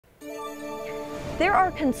There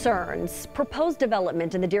are concerns. Proposed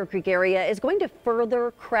development in the Deer Creek area is going to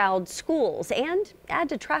further crowd schools and add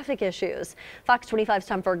to traffic issues. Fox 25's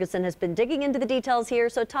Tom Ferguson has been digging into the details here.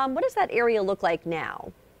 So, Tom, what does that area look like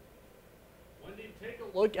now? Wendy, take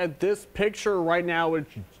a look at this picture right now.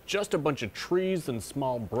 It's just a bunch of trees and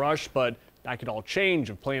small brush, but that could all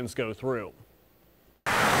change if plans go through.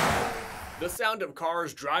 The sound of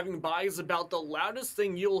cars driving by is about the loudest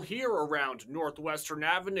thing you'll hear around Northwestern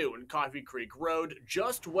Avenue and Coffee Creek Road,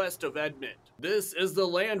 just west of Edmond. This is the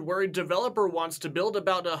land where a developer wants to build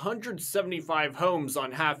about 175 homes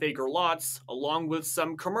on half-acre lots, along with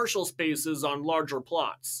some commercial spaces on larger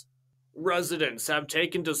plots. Residents have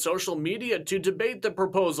taken to social media to debate the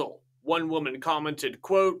proposal. One woman commented,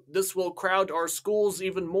 quote, "This will crowd our schools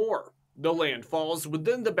even more." The land falls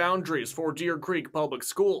within the boundaries for Deer Creek Public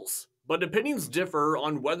Schools, but opinions differ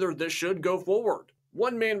on whether this should go forward.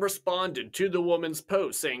 One man responded to the woman's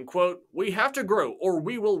post saying, quote, "We have to grow or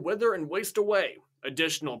we will wither and waste away.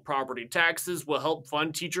 Additional property taxes will help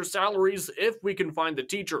fund teacher salaries if we can find the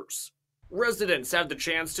teachers." Residents have the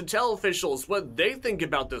chance to tell officials what they think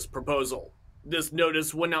about this proposal. This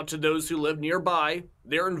notice went out to those who live nearby.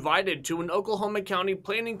 They're invited to an Oklahoma County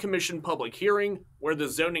Planning Commission public hearing where the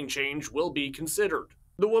zoning change will be considered.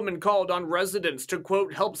 The woman called on residents to,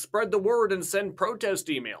 quote, "help spread the word and send protest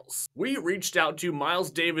emails." We reached out to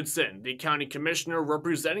Miles Davidson, the county commissioner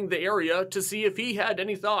representing the area, to see if he had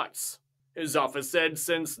any thoughts. His office said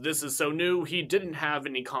since this is so new, he didn't have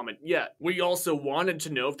any comment yet. We also wanted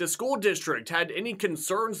to know if the school district had any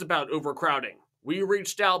concerns about overcrowding. We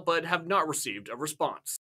reached out but have not received a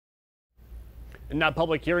response. And that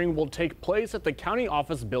public hearing will take place at the county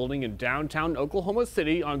office building in downtown Oklahoma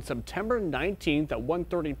City on September 19th at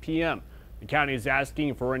 1:30 p.m. The county is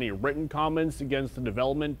asking for any written comments against the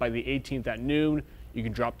development by the 18th at noon. You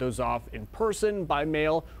can drop those off in person, by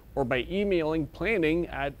mail, or by emailing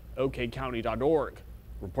planning@okcounty.org.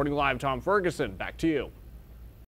 Reporting live, Tom Ferguson, back to you.